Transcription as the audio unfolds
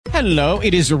Hello,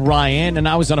 it is Ryan, and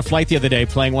I was on a flight the other day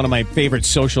playing one of my favorite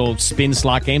social spin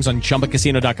slot games on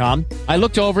ChumbaCasino.com. I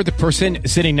looked over at the person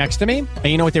sitting next to me, and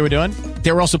you know what they were doing?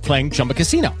 They were also playing Chumba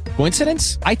Casino.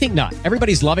 Coincidence? I think not.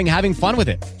 Everybody's loving having fun with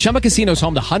it. Chumba Casino is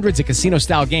home to hundreds of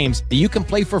casino-style games that you can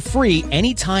play for free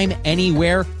anytime,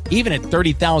 anywhere, even at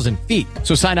 30,000 feet.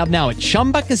 So sign up now at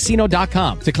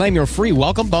ChumbaCasino.com to claim your free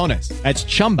welcome bonus. That's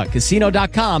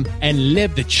ChumbaCasino.com and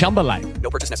live the Chumba life.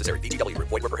 No purchase necessary. VGW.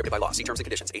 Void where prohibited by law. See terms and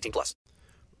conditions. 18+.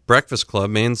 Breakfast Club,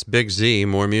 Maine's Big Z,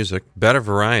 more music, better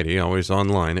variety, always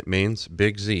online at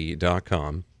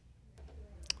mainsbigz.com.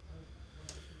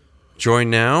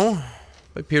 Joined now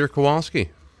by Peter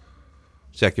Kowalski,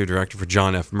 Executive Director for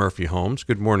John F. Murphy Homes.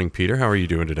 Good morning, Peter. How are you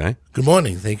doing today? Good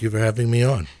morning. Thank you for having me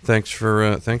on. Thanks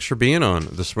for being on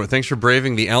this. Thanks for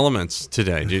braving the elements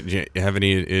today. Did you have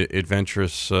any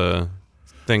adventurous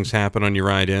things happen on your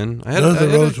ride in? The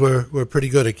roads were pretty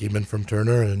good. I came in from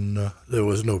Turner, and there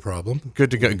was no problem. Good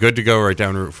to go right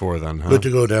down Route 4 then, huh? Good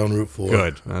to go down Route 4.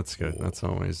 Good. That's good. That's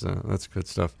always that's good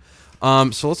stuff.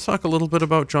 So let's talk a little bit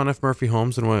about John F. Murphy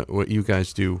Homes and what you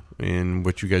guys do and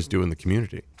what you guys do in the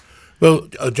community. Well,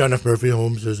 John F. Murphy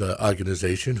Homes is an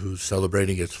organization who's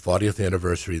celebrating its 40th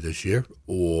anniversary this year.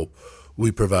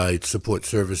 We provide support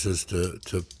services to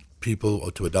people, or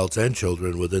to adults and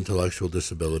children with intellectual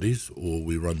disabilities. Or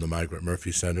we run the Margaret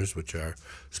Murphy Centers, which are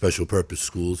special purpose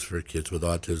schools for kids with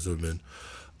autism and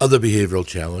other behavioral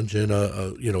challenge, and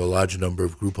a large number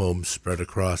of group homes spread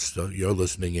across your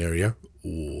listening area,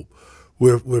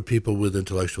 where people with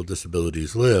intellectual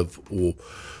disabilities live.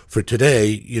 For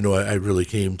today, I really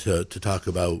came to talk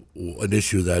about an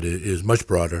issue that is much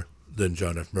broader than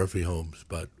John F. Murphy Homes,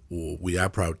 but we are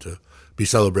proud to be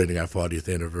celebrating our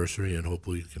 40th anniversary, and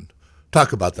hopefully you can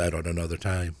talk about that on another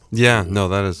time. Yeah, no,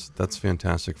 that's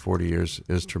fantastic. 40 years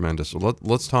is tremendous. So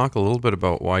let's talk a little bit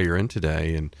about why you're in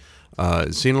today, and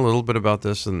seen a little bit about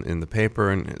this in the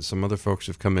paper, and some other folks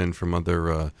have come in from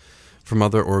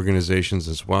other organizations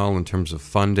as well in terms of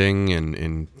funding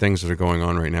and things that are going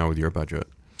on right now with your budget.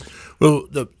 Well,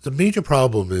 the major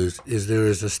problem is there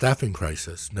is a staffing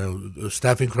crisis. Now, the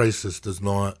staffing crisis does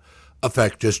not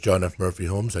affect just John F. Murphy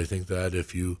Homes. I think that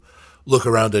if you look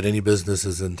around at any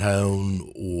businesses in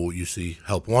town, or you see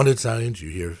help wanted signs, you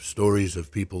hear stories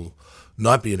of people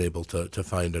not being able to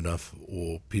find enough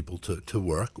or people to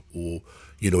work, or,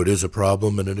 it is a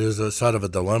problem, and it is a sort of a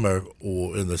dilemma,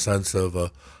 or in the sense of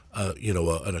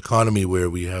an economy where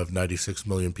we have 96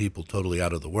 million people totally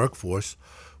out of the workforce,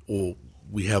 or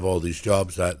we have all these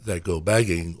jobs that go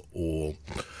begging,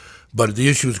 but the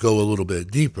issues go a little bit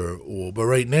deeper. But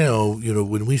right now,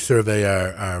 when we survey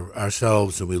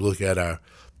ourselves and we look at our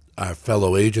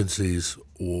fellow agencies,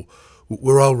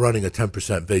 we're all running a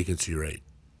 10% vacancy rate.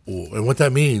 And what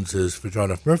that means is, for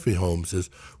John F. Murphy Homes, is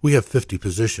we have 50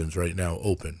 positions right now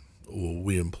open.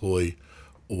 We employ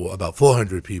about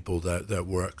 400 people that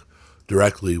work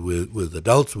directly with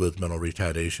adults with mental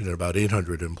retardation, and about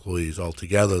 800 employees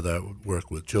altogether that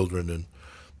work with children and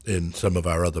in some of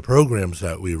our other programs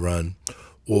that we run.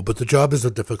 But the job is a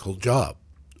difficult job.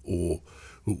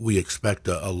 We expect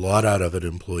a lot out of an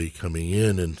employee coming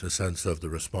in the sense of the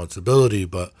responsibility,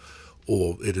 but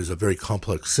it is a very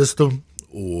complex system,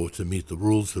 to meet the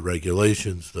rules, the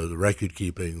regulations, the record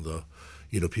keeping,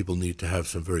 people need to have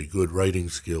some very good writing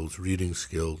skills, reading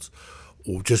skills,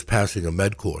 or just passing a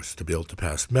med course to be able to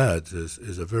pass meds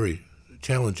is a very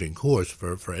challenging course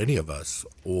for any of us.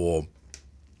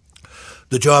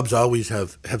 The jobs always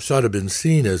have sort of been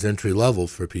seen as entry level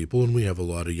for people, and we have a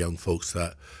lot of young folks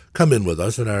that come in with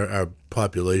us, and our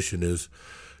population is,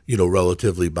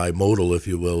 relatively bimodal, if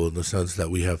you will, in the sense that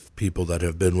we have people that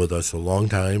have been with us a long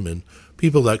time, and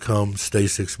people that come, stay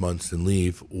 6 months and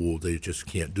leave, or they just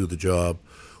can't do the job,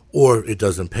 or it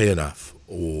doesn't pay enough,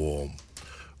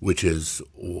 which is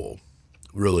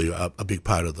really a big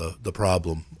part of the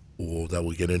problem, that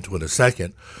we'll get into in a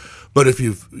second. But if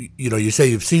you say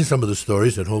you've seen some of the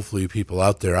stories, and hopefully people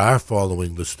out there are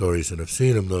following the stories and have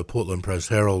seen them. The Portland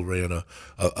Press-Herald ran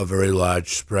a very large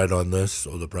spread on this,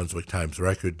 or the Brunswick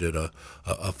Times-Record did a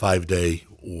 5-day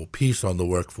piece on the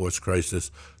workforce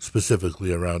crisis,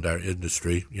 specifically around our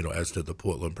industry, as did the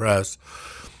Portland Press.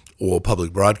 Or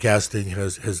Public Broadcasting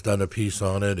has done a piece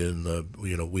on it, and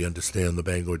we understand the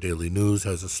Bangor Daily News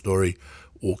has a story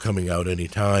coming out any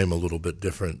time, a little bit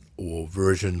different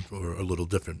version, or a little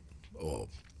different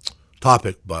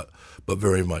topic, but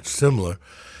very much similar.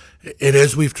 And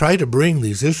as we've tried to bring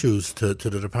these issues to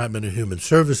the Department of Human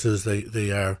Services,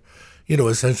 they are,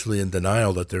 essentially in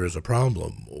denial that there is a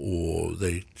problem, or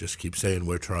they just keep saying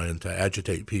we're trying to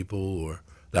agitate people, or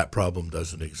that problem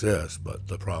doesn't exist, but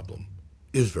the problem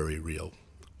is very real.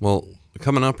 Well,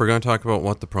 Coming up, we're going to talk about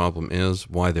what the problem is,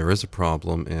 why there is a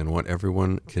problem, and what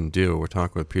everyone can do. We're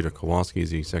talking with Peter Kowalski. He's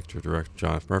the Executive Director of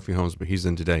John F. Murphy Homes, but he's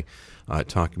in today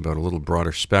talking about a little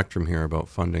broader spectrum here about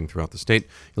funding throughout the state.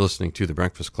 You're listening to The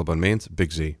Breakfast Club on Maine's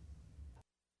Big Z.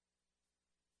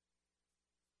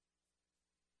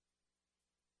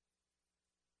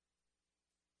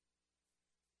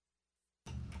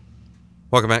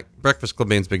 Welcome back. Breakfast Club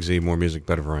Maine's Big Z, more music,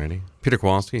 better variety. Peter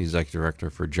Kowalski, Executive Director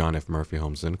for John F. Murphy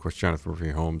Homes. And, of course, John F. Murphy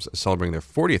Homes is celebrating their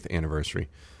 40th anniversary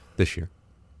this year.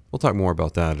 We'll talk more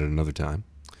about that at another time.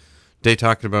 Today,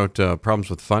 talking about problems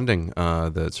with funding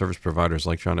that service providers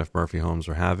like John F. Murphy Homes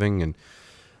are having, and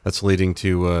that's leading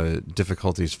to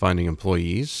difficulties finding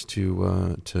employees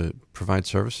to provide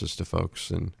services to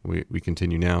folks. And we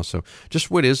continue now. So just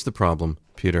what is the problem,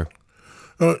 Peter?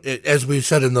 As we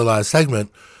said in the last segment,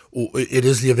 it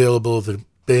is the availability,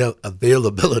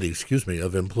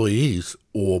 of employees.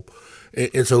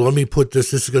 And so let me put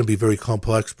this is going to be very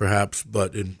complex perhaps,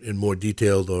 but in more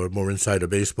detailed or more insider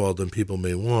baseball than people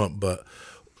may want. But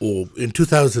in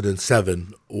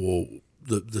 2007,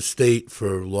 the state,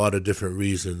 for a lot of different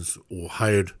reasons,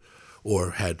 hired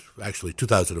or had actually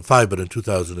 2005, but in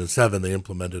 2007 they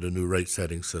implemented a new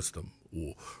rate-setting system.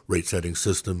 Rate-setting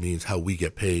system means how we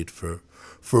get paid for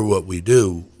what we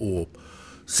do.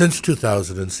 Since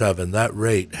 2007, that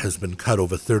rate has been cut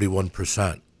over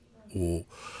 31%.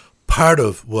 Part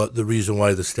of the reason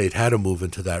why the state had to move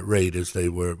into that rate is they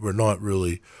were not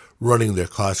really running their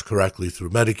costs correctly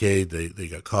through Medicaid. They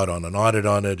got caught on an audit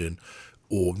on it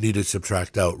or needed to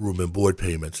subtract out room and board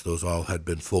payments. Those all had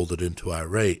been folded into our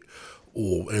rate.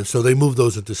 And so they moved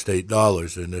those into state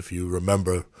dollars. And if you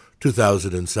remember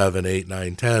 2007, 8,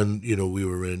 9, 10, we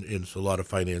were in a lot of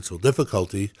financial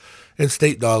difficulty, and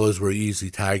state dollars were easy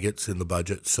targets in the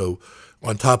budget. So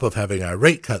on top of having our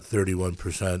rate cut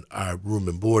 31%, our room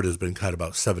and board has been cut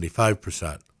about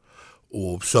 75%.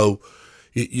 So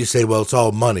you say, well, it's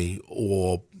all money,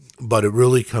 but it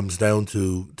really comes down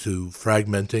to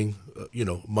fragmenting,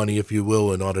 money, if you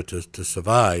will, in order to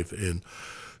survive. And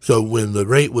so when the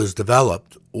rate was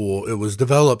developed, it was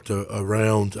developed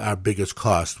around our biggest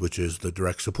cost, which is the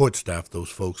direct support staff, those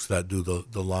folks that do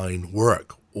the line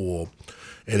work. And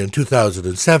in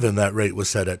 2007, that rate was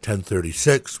set at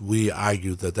 $10.36. We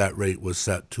argued that rate was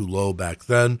set too low back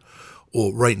then.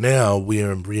 Right now, we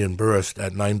are reimbursed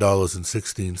at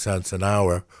 $9.16 an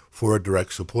hour for a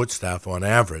direct support staff on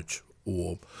average.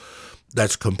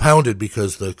 That's compounded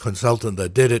because the consultant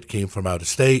that did it came from out of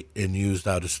state and used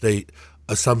out of state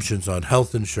assumptions on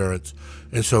health insurance.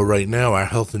 And so right now our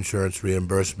health insurance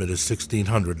reimbursement is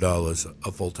 $1,600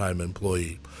 a full-time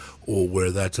employee,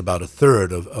 where that's about a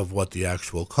third of what the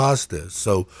actual cost is.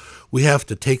 So we have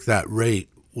to take that rate,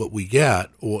 what we get,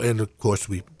 and of course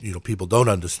people don't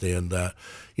understand that,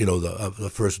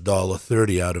 the first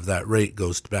 $1.30 out of that rate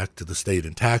goes back to the state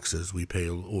in taxes. We pay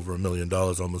over $1 million,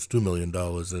 almost $2 million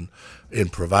in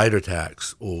provider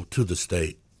tax to the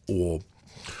state.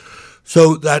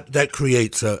 So that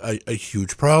creates a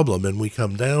huge problem, and we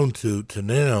come down to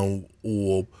now,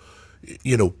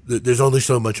 there's only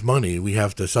so much money. We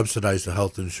have to subsidize the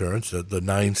health insurance. The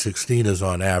 $9.16 is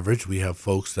on average. We have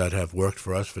folks that have worked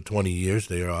for us for 20 years.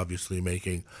 They are obviously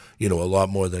making, a lot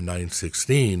more than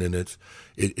 $9.16, and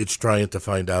it's trying to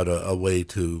find out a way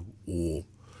to,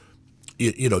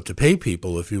 to pay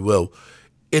people, if you will.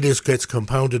 Gets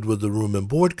compounded with the room and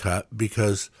board cut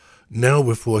because now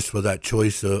we're forced with that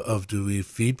choice of do we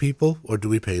feed people or do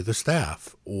we pay the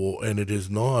staff? And it is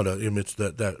not, it's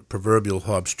that proverbial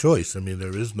Hobbes choice. I mean,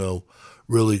 there is no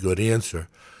really good answer.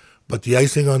 But the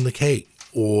icing on the cake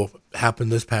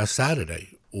happened this past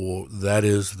Saturday, that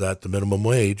is that the minimum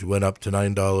wage went up to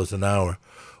 $9 an hour,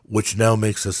 which now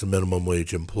makes us a minimum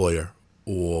wage employer.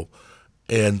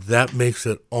 And that makes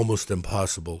it almost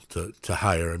impossible to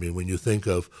hire. I mean, when you think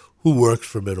of who works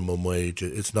for minimum wage,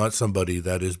 it's not somebody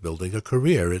that is building a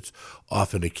career. It's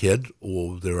often a kid,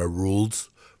 or there are rules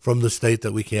from the state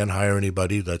that we can't hire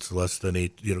anybody that's less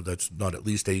than that's not at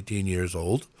least 18 years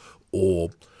old, or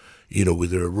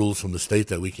there are rules from the state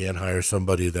that we can't hire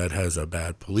somebody that has a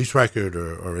bad police record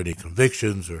or any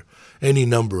convictions or any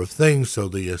number of things. So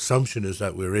the assumption is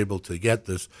that we're able to get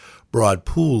this broad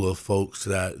pool of folks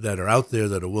that are out there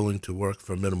that are willing to work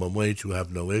for minimum wage, who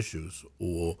have no issues,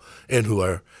 and who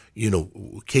are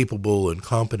capable and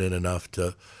competent enough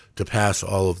to pass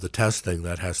all of the testing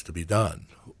that has to be done.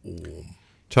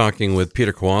 Talking with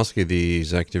Peter Kowalski, the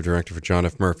Executive Director for John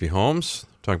F. Murphy Homes,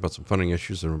 talking about some funding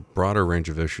issues and a broader range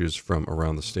of issues from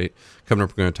around the state. Coming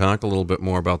up, we're going to talk a little bit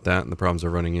more about that and the problems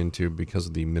they're running into because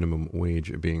of the minimum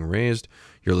wage being raised.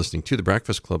 You're listening to The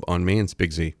Breakfast Club on Maine's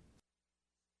Big Z.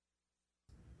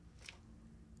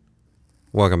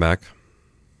 Welcome back.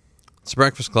 It's the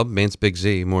Breakfast Club, Maine's Big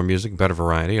Z. More music, better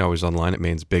variety, always online at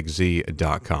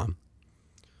mainsbigz.com.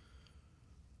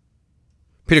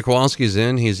 Peter Kowalski is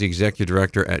in. He's the executive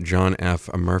director at John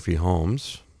F. Murphy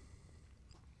Homes.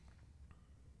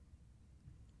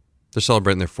 They're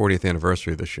celebrating their 40th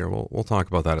anniversary this year. We'll talk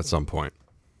about that at some point.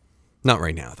 Not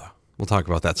right now, though. We'll talk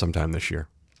about that sometime this year.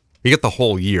 You get the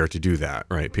whole year to do that,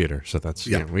 right, Peter? So that's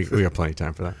we got plenty of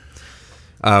time for that.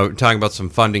 Talking about some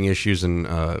funding issues and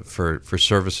for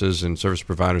services and service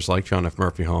providers like John F.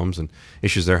 Murphy Homes and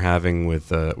issues they're having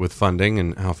with funding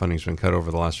and how funding's been cut over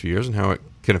the last few years and how it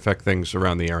can affect things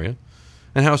around the area,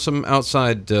 and how some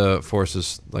outside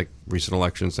forces like recent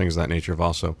elections, things of that nature, have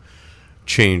also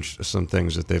changed some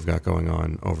things that they've got going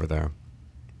on over there.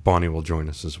 Bonnie will join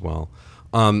us as well.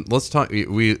 Let's talk.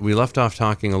 We left off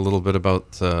talking a little bit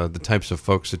about the types of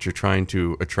folks that you're trying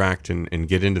to attract and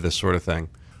get into this sort of thing.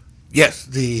 Yes,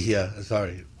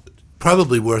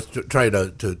 probably worth trying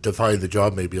to define the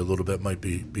job maybe a little bit might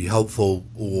be helpful,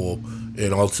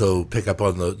 and also pick up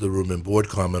on the room and board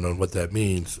comment on what that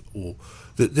means.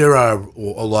 There are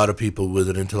a lot of people with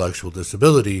an intellectual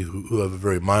disability who have a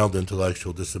very mild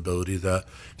intellectual disability that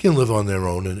can live on their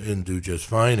own and do just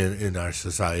fine in our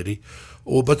society.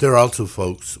 But there are also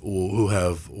folks who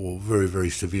have very, very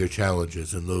severe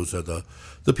challenges, and those are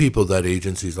the people that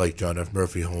agencies like John F.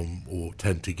 Murphy Home will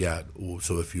tend to get.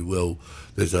 So if you will,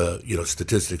 there's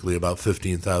statistically about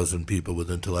 15,000 people with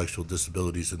intellectual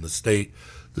disabilities in the state.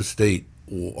 The state,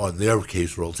 on their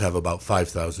case rolls, have about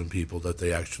 5,000 people that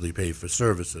they actually pay for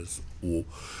services.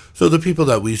 So the people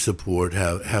that we support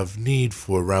have need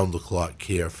for round-the-clock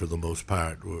care for the most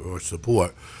part, or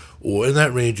support. And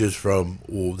that ranges from,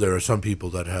 there are some people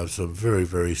that have some very,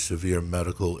 very severe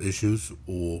medical issues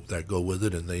that go with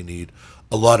it, and they need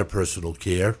a lot of personal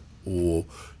care, or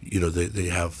they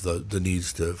have the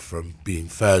needs from being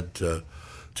fed to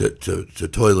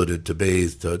toileted to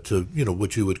bathed to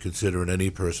what you would consider in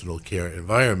any personal care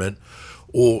environment.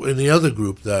 Or in the other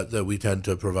group that we tend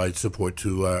to provide support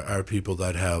to are people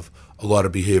that have a lot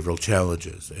of behavioral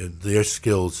challenges, and their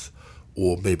skills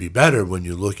or maybe better when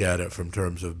you look at it from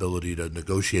terms of ability to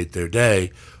negotiate their day,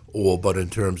 but in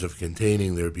terms of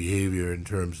containing their behavior, in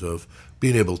terms of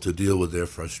being able to deal with their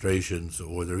frustrations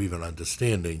or their even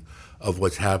understanding of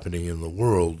what's happening in the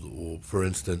world. Or, for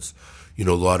instance, a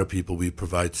lot of people we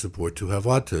provide support to have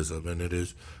autism, and it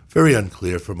is very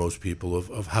unclear for most people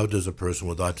of how does a person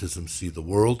with autism see the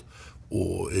world,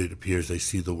 or it appears they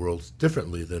see the world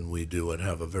differently than we do and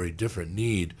have a very different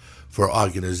need for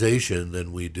organization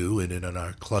than we do. And in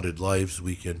our cluttered lives,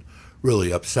 we can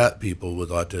really upset people with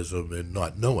autism and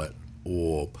not know it.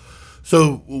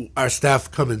 So our staff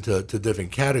come into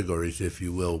different categories, if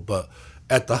you will, but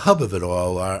at the hub of it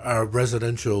all are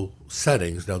residential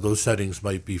settings. Now, those settings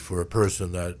might be for a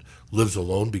person that lives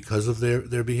alone because of their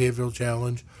behavioral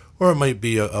challenge, or it might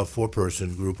be a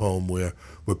four-person group home where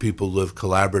people live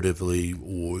collaboratively,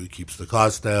 or it keeps the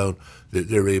cost down.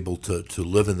 They're able to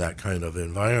live in that kind of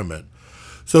environment.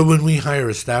 So when we hire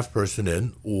a staff person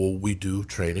in, or we do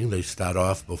training, they start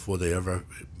off before they ever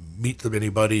meet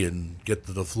anybody and get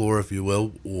to the floor, if you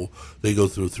will, or they go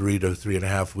through 3 to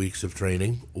 3.5 weeks of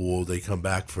training, or they come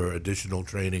back for additional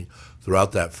training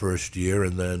throughout that first year,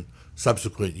 and then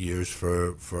subsequent years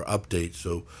for updates.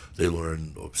 So they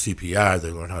learn CPR,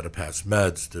 they learn how to pass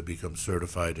meds to become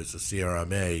certified as a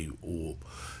CRMA, or,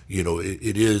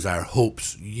 it is our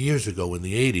hopes years ago in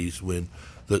the 80s when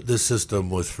this system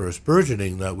was first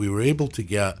burgeoning that we were able to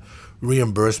get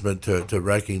reimbursement to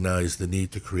recognize the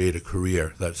need to create a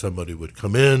career, that somebody would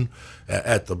come in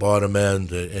at the bottom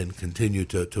end and continue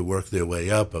to work their way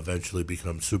up, eventually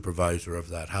become supervisor of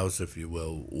that house, if you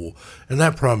will. And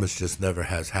that promise just never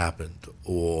has happened.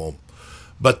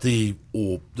 But the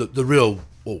real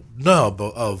nub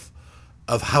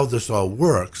of how this all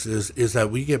works is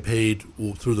that we get paid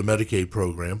through the Medicaid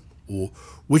program,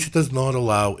 which does not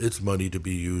allow its money to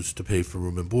be used to pay for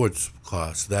room and board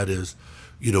costs. That is,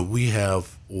 we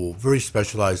have very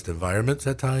specialized environments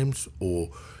at times, or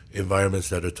environments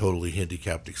that are totally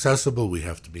handicapped accessible. We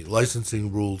have to meet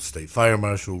licensing rules, state fire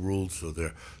marshal rules, so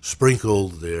they're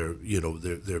sprinkled,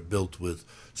 they're built with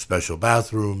special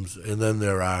bathrooms, and then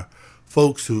there are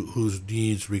folks whose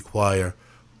needs require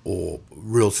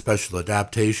real special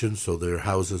adaptations, so there are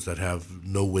houses that have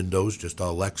no windows, just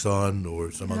all Lexon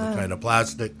or some other kind of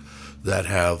plastic, that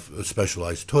have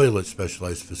specialized toilets,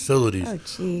 specialized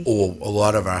facilities, or a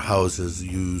lot of our houses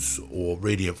use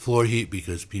radiant floor heat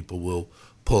because people will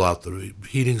pull out the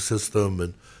heating system,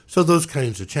 and so those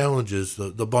kinds of challenges.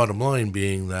 The bottom line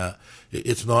being that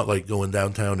it's not like going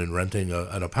downtown and renting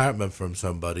an apartment from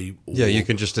somebody. Yeah, you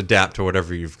can just adapt to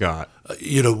whatever you've got.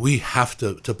 We have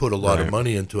to put a lot Right. of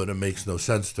money into it. It makes no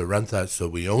sense to rent that, so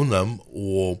we own them.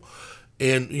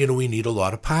 And we need a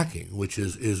lot of parking, which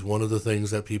is one of the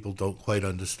things that people don't quite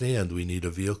understand. We need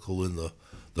a vehicle in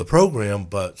the program,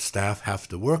 but staff have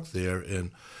to work there,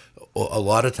 and a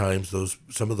lot of times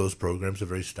some of those programs are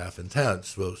very staff intense.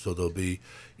 So there'll be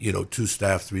 2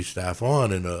 staff, 3 staff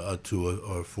on in a 2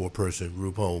 or 4 person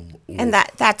group home. And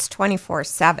that's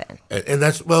 24/7. And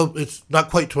that's, it's not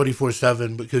quite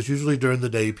 24/7 because usually during the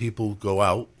day people go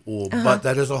out. But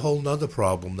that is a whole nother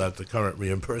problem that the current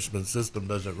reimbursement system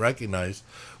doesn't recognize.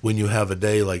 When you have a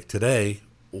day like today.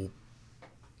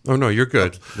 Oh, no, you're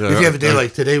good. If you have a day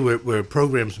like today where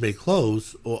programs may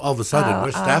close, or all of a sudden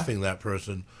we're staffing that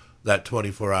person that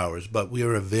 24 hours, but we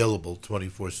are available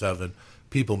 24/7.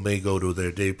 People may go to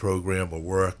their day program or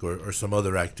work or some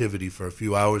other activity for a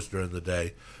few hours during the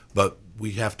day, but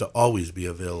we have to always be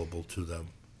available to them.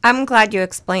 I'm glad you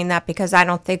explained that because I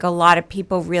don't think a lot of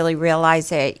people really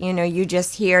realize it. You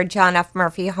just hear John F.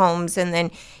 Murphy Homes, and then,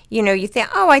 you think,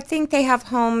 oh, I think they have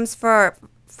homes for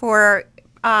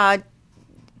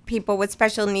people with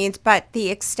special needs, but the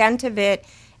extent of it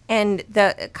and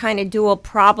the kind of dual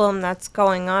problem that's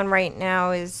going on right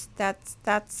now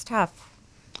that's tough.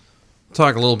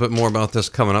 Talk a little bit more about this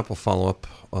coming up. We'll follow up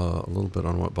a little bit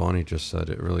on what Bonnie just said.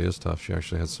 It really is tough. She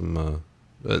actually had some...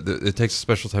 it takes a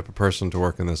special type of person to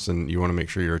work in this, and you want to make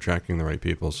sure you're attracting the right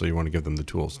people, so you want to give them the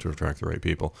tools to attract the right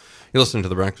people. You're listening to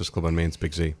The Breakfast Club on Maine's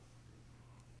Big Z.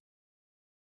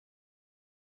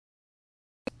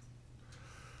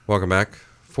 Welcome back.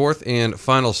 Fourth and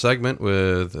final segment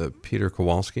with Peter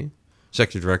Kowalski,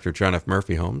 Executive Director, John F.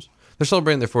 Murphy Homes. They're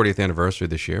celebrating their 40th anniversary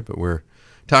this year, but we're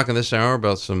talking this hour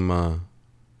about some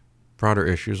broader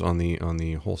issues on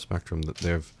the whole spectrum that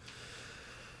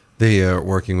they are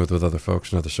working with other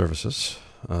folks and other services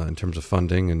in terms of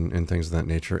funding and things of that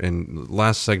nature. And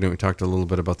last segment, we talked a little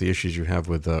bit about the issues you have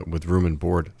with room and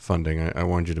board funding. I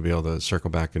wanted you to be able to circle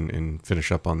back and finish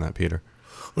up on that, Peter.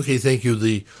 Okay, thank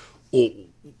you.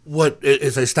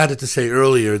 As I started to say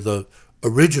earlier,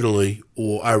 originally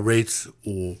our rates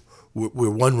were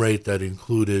one rate that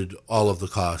included all of the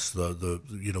costs.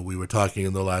 We were talking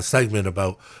in the last segment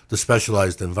about the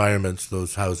specialized environments.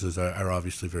 Those houses are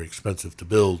obviously very expensive to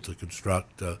build, to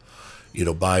construct,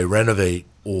 buy, renovate,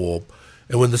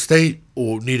 and when the state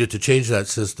needed to change that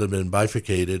system and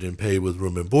bifurcate it and pay with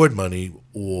room and board money,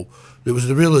 there was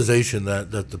the realization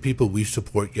that the people we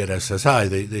support get SSI.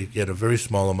 They get a very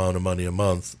small amount of money a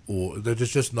month, or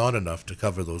there's just not enough to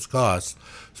cover those costs.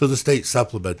 So the state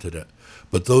supplemented it.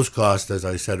 But those costs, as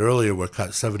I said earlier, were cut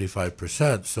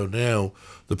 75%. So now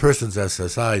the person's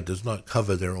SSI does not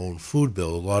cover their own food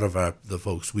bill. A lot of the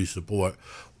folks we support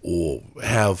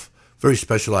have very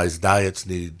specialized diets,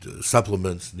 need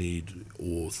supplements, need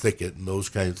thicket and those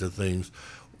kinds of things,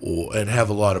 and have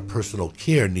a lot of personal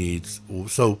care needs.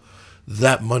 So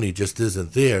that money just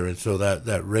isn't there. And so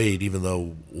that rate, even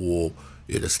though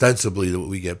it ostensibly that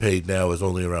we get paid now is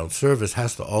only around service,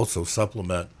 has to also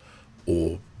supplement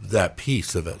that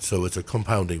piece of it. So it's a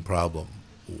compounding problem.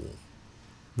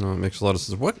 No, it makes a lot of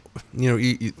sense. What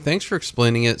thanks for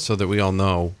explaining it so that we all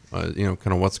know, kind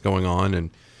of what's going on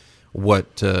and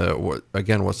what some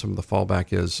of the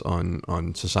fallback is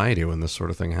on society when this sort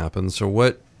of thing happens. So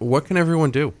what can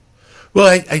everyone do? Well,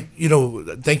 I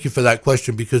thank you for that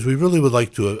question, because we really would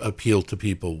like to appeal to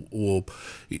people.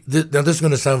 Now, this is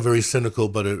going to sound very cynical,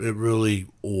 but it really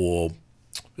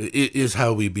it is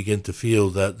how we begin to feel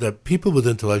that people with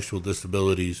intellectual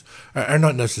disabilities are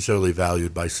not necessarily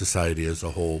valued by society as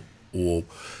a whole.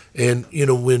 And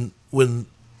when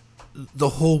the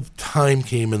whole time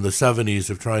came in the 70s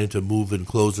of trying to move and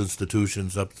close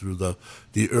institutions up through the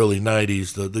early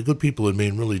 90s, the good people in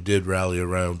Maine really did rally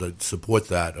around and support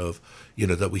that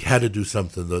that we had to do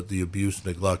something. The abuse,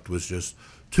 neglect was just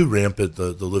too rampant.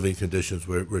 The living conditions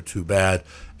were too bad,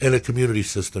 and a community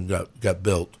system got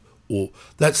built. Well,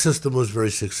 that system was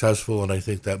very successful, and I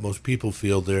think that most people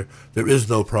feel there is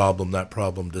no problem. That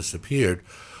problem disappeared.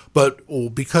 But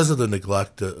because of the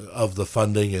neglect of the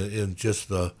funding and just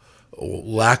the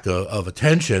lack of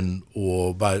attention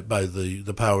by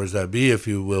the powers that be, if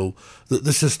you will,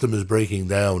 the system is breaking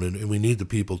down, and we need the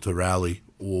people to rally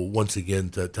once again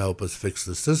to help us fix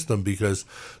the system, because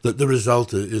the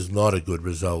result is not a good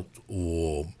result.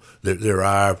 There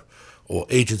are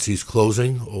agencies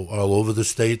closing all over the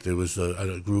state. There was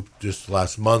a group just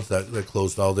last month that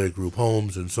closed all their group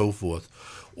homes and so forth.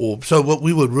 So what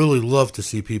we would really love to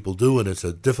see people do, and it's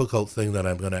a difficult thing that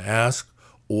I'm going to ask,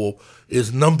 or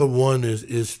is number one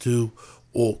is to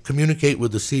or communicate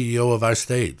with the CEO of our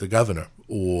state, the governor,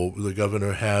 or the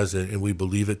governor has, and we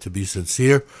believe it to be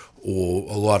sincere, or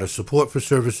a lot of support for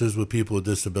services with people with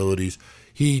disabilities.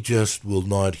 He just will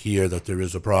not hear that there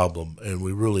is a problem, and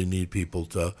we really need people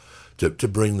to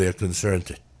bring their concern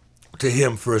to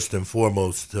him first and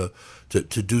foremost to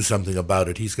do something about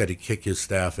it. He's got to kick his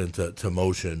staff into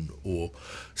motion. Or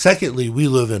secondly, we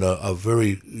live in a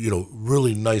very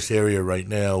really nice area right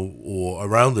now, or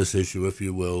around this issue, if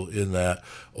you will, in that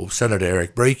Senator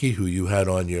Eric Brakey, who you had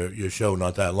on your show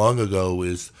not that long ago,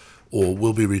 is or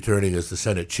will be returning as the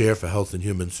Senate Chair for Health and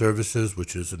Human Services,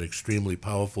 which is an extremely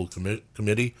powerful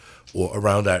committee or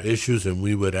around our issues, and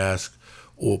we would ask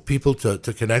or people to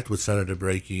connect with Senator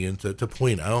Brakey and to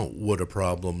point out what a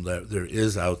problem that there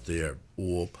is out there.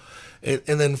 And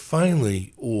then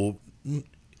finally,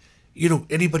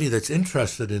 anybody that's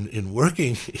interested in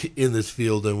working in this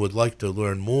field and would like to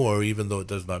learn more, even though it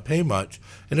does not pay much,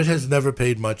 and it has never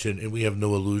paid much, and we have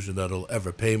no illusion that it'll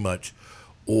ever pay much,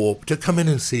 or to come in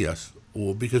and see us,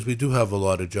 or because we do have a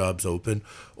lot of jobs open.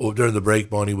 Or during the break,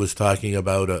 Bonnie was talking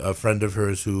about a friend of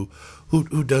hers who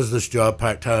does this job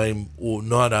part-time, or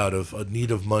not out of a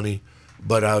need of money,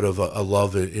 but out of a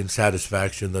love and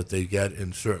satisfaction that they get.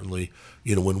 And certainly,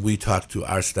 when we talk to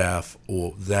our staff,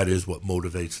 or that is what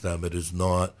motivates them. It is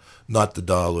not the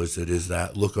dollars. It is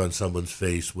that look on someone's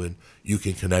face when you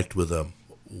can connect with them.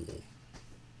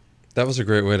 That was a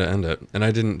great way to end it. And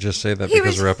I didn't just say that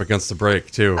because we're up against the break,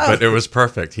 too. Oh. But it was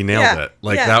perfect. He nailed it.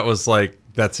 That was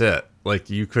that's it.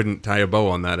 You couldn't tie a bow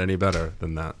on that any better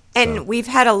than that. And we've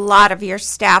had a lot of your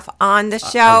staff on the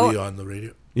show. Are we on the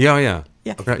radio? Yeah.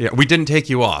 Okay, yeah. We didn't take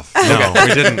you off. No,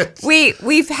 we didn't.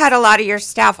 We've had a lot of your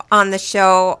staff on the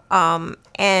show,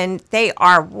 and they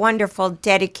are wonderful,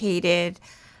 dedicated,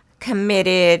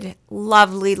 committed,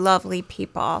 lovely, lovely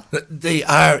people. They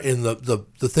are. In the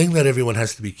thing that everyone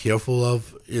has to be careful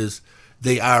of is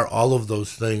they are all of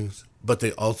those things, but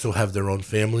they also have their own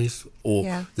families,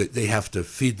 or they have to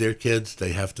feed their kids,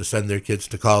 they have to send their kids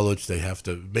to college, they have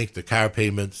to make the car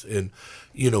payments, and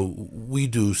we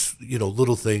do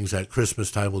little things at Christmas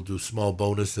time. We'll do small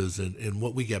bonuses, and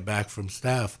what we get back from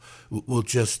staff will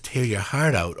just tear your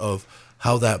heart out of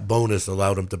how that bonus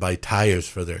allowed them to buy tires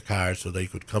for their car so they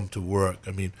could come to work.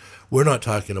 I mean, we're not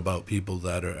talking about people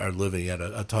that are living at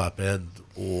a top end,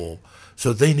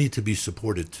 so they need to be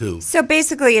supported too. So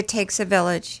basically, it takes a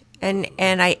village, and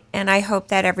I hope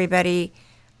that everybody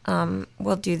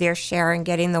will do their share in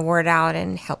getting the word out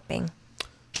and helping.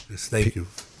 Yes, thank you,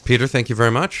 Peter. Thank you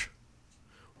very much.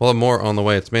 Well, more on the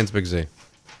way. It's Maine's Big Z.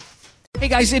 Hey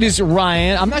guys, it is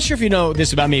Ryan. I'm not sure if you know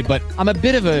this about me, but I'm a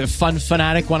bit of a fun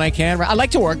fanatic when I can. I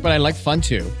like to work, but I like fun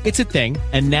too. It's a thing.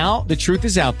 And now the truth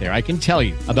is out there. I can tell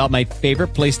you about my favorite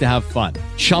place to have fun.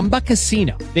 Chumba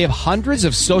Casino. They have hundreds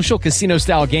of social casino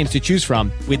style games to choose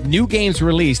from with new games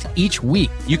released each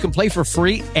week. You can play for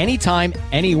free anytime,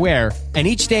 anywhere. And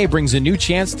each day brings a new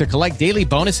chance to collect daily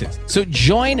bonuses. So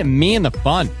join me in the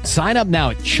fun. Sign up now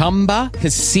at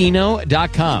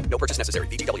ChumbaCasino.com. No purchase necessary.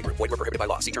 VGW Group. Void where prohibited by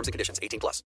law. See terms and conditions. 18+.